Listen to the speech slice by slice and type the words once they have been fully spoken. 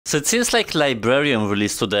So it seems like Librarium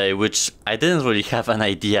released today, which I didn't really have an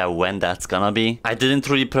idea when that's gonna be. I didn't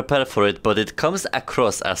really prepare for it, but it comes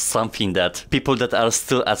across as something that people that are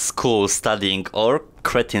still at school studying or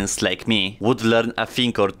cretins like me would learn a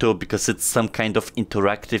thing or two because it's some kind of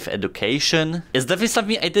interactive education. It's definitely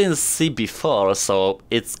something I didn't see before, so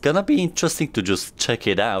it's gonna be interesting to just check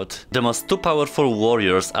it out. The most two powerful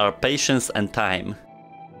warriors are patience and time.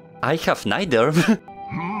 I have neither.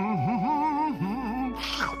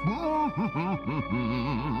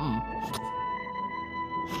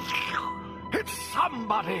 It's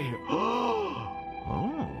somebody! Oh,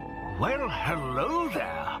 well, hello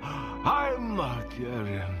there. I'm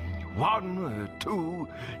 1, 2,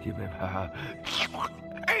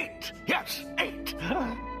 8. Yes, 8.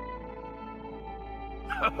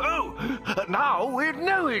 Oh, now we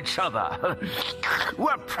know each other.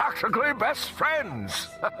 We're practically best friends.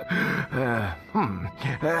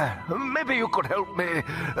 Maybe you could help me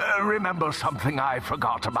remember something I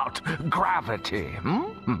forgot about gravity.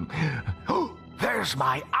 Oh, there's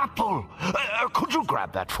my apple. Could you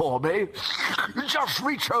grab that for me? Just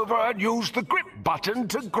reach over and use the grip button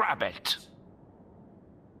to grab it.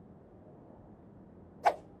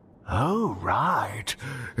 Oh, right.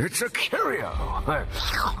 It's a curio.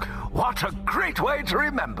 What a great way to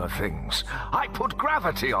remember things. I put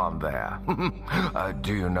gravity on there.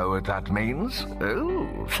 Do you know what that means?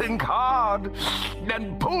 Oh, think hard.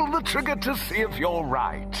 Then pull the trigger to see if you're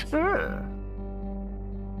right.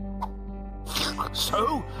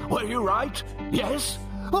 So, were you right? Yes?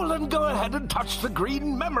 Well, then go ahead and touch the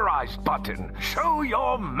green Memorize button. Show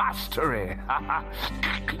your mastery.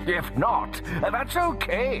 If not, that's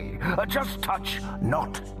okay. Just touch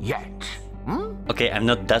Not Yet. Okay, I'm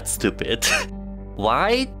not that stupid.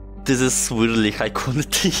 Why this is weirdly high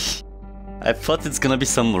quality? I thought it's gonna be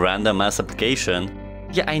some random ass application.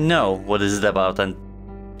 Yeah, I know what is it about, and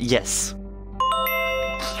yes.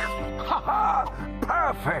 Haha!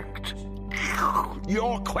 Perfect!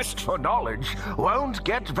 Your quest for knowledge won't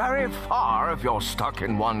get very far if you're stuck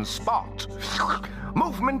in one spot.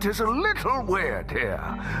 Movement is a little weird here.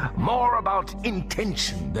 More about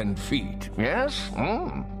intention than feet, yes?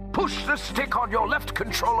 Push the stick on your left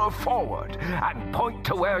controller forward and point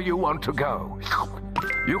to where you want to go.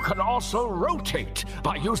 You can also rotate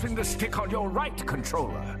by using the stick on your right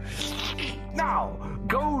controller. Now,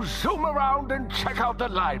 go zoom around and check out the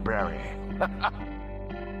library.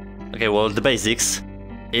 Okay, well, the basics.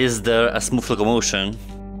 Is there a smooth locomotion?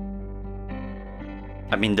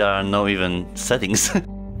 I mean, there are no even settings.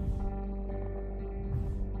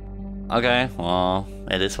 Okay, well,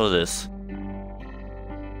 it is what it is.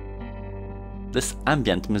 This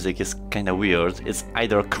ambient music is kinda weird. It's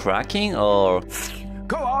either cracking or...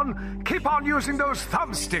 Go on, keep on using those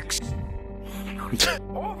thumbsticks.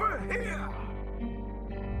 Over here!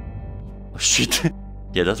 Oh, shit.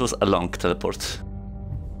 Yeah, that was a long teleport.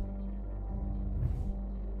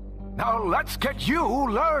 Now let's get you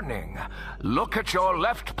learning. Look at your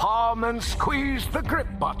left palm and squeeze the grip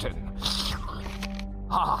button.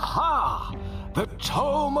 Aha! The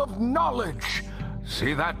Tome of Knowledge.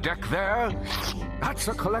 See that deck there? That's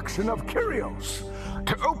a collection of curios.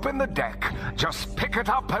 To open the deck, just pick it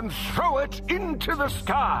up and throw it into the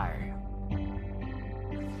sky.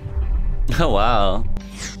 Oh, wow.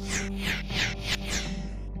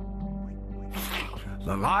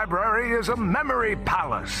 The library is a memory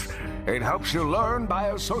palace. It helps you learn by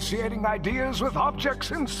associating ideas with objects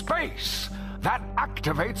in space. That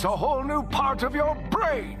activates a whole new part of your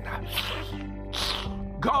brain.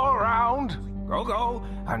 Go around, go,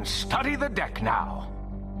 and study the deck now.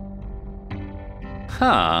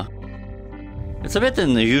 Huh. It's a bit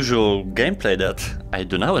unusual gameplay that I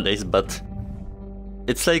do nowadays, but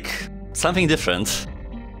it's like something different.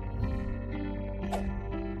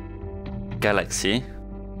 Galaxy.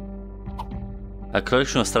 A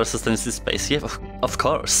collection of star systems in space. Yeah, of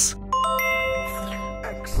course.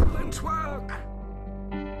 Excellent work.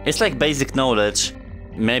 It's like basic knowledge.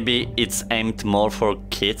 Maybe it's aimed more for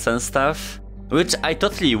kids and stuff, which I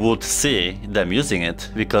totally would see them using it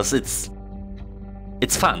because it's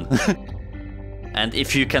fun. And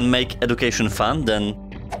if you can make education fun, then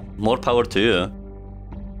more power to you.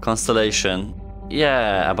 Constellation.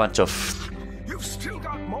 Yeah, a bunch of... You've still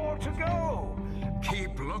got more to go.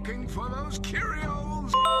 Keep looking for those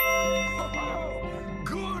curios.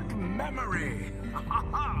 Good memory.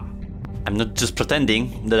 I'm not just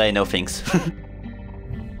pretending that I know things.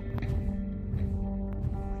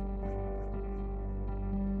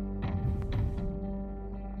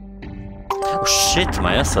 Oh shit,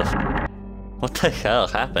 my ass off. What the hell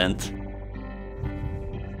happened?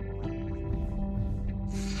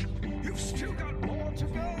 You've still got more to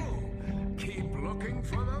go. looking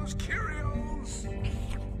for those curios.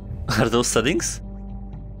 Are those settings?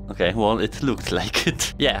 Okay, well, it looked like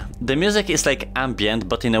it. Yeah, the music is like ambient,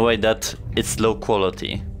 but in a way that it's low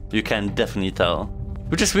quality. You can definitely tell.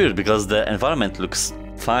 Which is weird, because the environment looks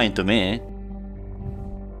fine to me.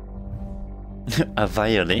 A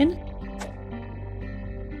violin?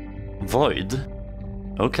 Void?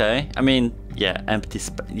 Okay, I mean, yeah, empty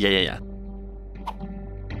space. Yeah.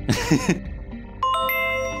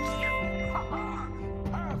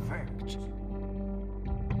 Perfect.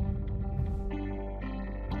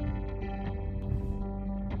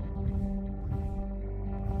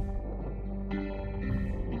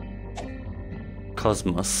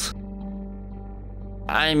 Cosmos.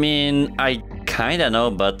 I mean, I kinda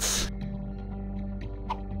know, but...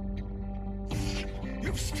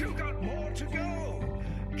 You've still got more to go.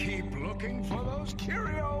 Keep looking for those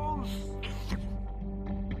curios.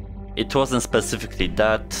 It wasn't specifically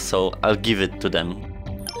that, so I'll give it to them.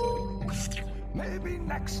 Maybe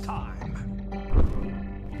next time.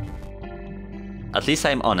 At least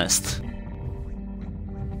I'm honest.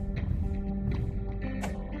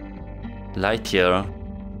 Light year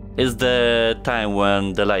is the time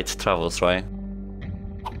when the light travels, right?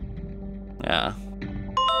 Yeah.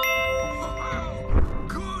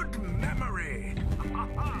 Good memory.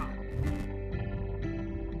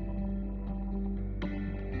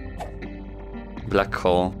 Black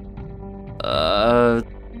hole. I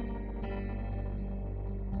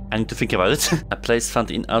need to think about it. A place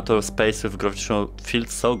found in outer space with gravitational field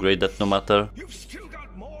so great that no matter... You've still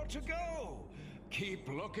got more to go. Keep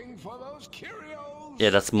looking for those curios. Yeah,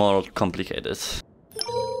 that's more complicated.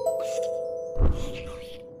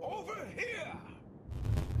 Over here.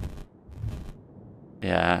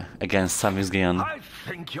 Yeah, again, something's going on. I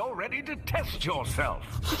think you're ready to test yourself.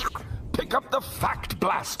 Pick up the fact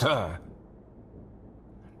blaster.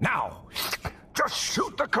 Now, just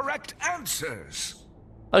shoot the correct answers.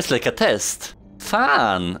 Oh, it's like a test.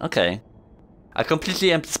 Fun! Okay. A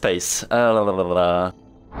completely empty space.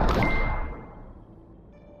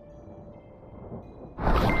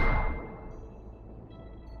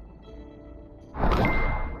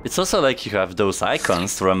 It's also like you have those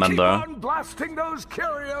icons to remember. Keep on blasting those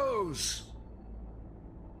curios.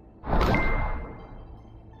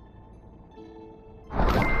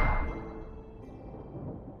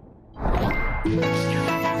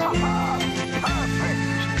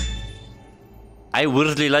 Perfect. I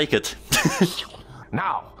weirdly like it.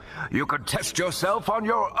 Now, you can test yourself on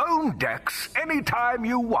your own decks anytime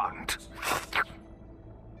you want.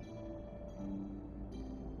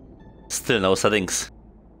 Still no settings.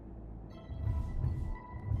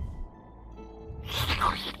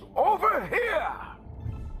 Over here!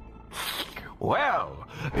 Well,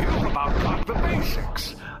 you've about got the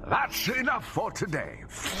basics. That's enough for today.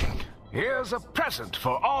 Here's a present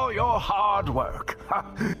for all your hard work.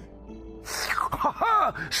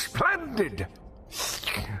 Splendid!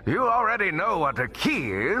 You already know what a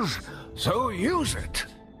key is, so use it.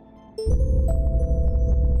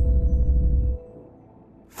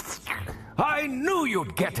 I knew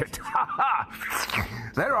you'd get it!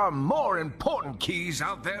 There are more important keys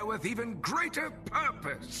out there with even greater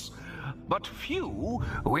purpose. But few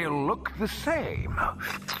will look the same.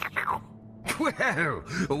 Well,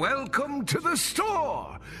 welcome to the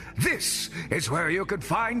store. This is where you could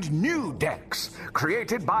find new decks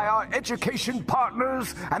created by our education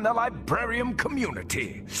partners and the Librarium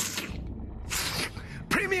community.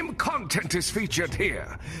 Premium content is featured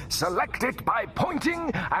here. Select it by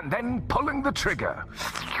pointing and then pulling the trigger.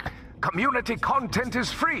 Community content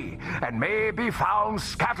is free and may be found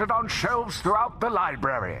scattered on shelves throughout the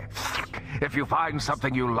library. If you find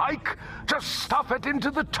something you like, just stuff it into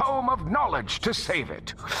the tome of knowledge to save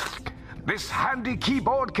it. This handy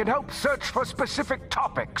keyboard can help search for specific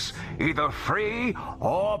topics, either free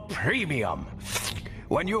or premium.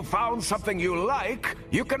 When you've found something you like,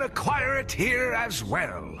 you can acquire it here as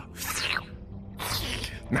well.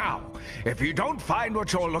 Now, if you don't find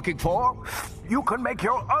what you're looking for, you can make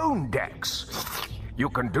your own decks. You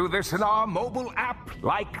can do this in our mobile app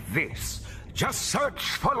like this. Just search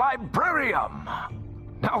for Librarium.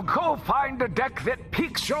 Now go find a deck that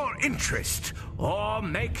piques your interest, or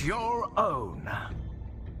make your own.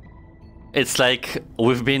 It's like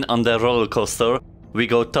we've been on the roller coaster. We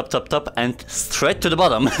go top, and straight to the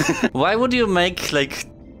bottom. Why would you make, like,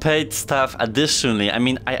 paid stuff additionally? I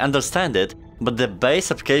mean, I understand it, but the base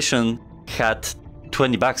application had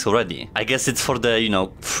 $20 already. I guess it's for the, you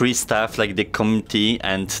know, free stuff like the community,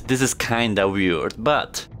 and this is kinda weird,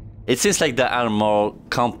 but it seems like there are more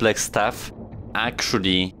complex stuff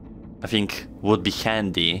actually, I think, would be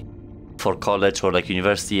handy for college or like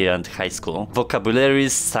university and high school.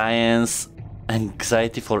 Vocabularies, science,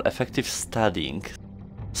 anxiety for effective studying.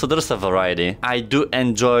 So there's a variety. I do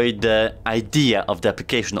enjoy the idea of the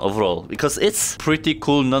application overall, because it's pretty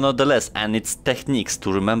cool nonetheless, and it's techniques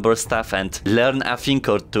to remember stuff and learn a thing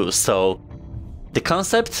or two. So the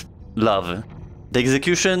concept, love. The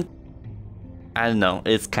execution, I don't know,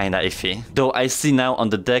 it's kinda iffy. Though I see now on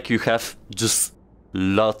the deck you have just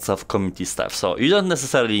lots of community stuff, so you don't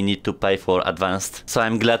necessarily need to pay for advanced. So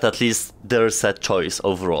I'm glad at least there's a choice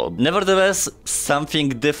overall. Nevertheless, something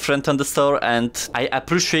different on the store, and I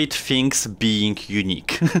appreciate things being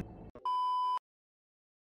unique.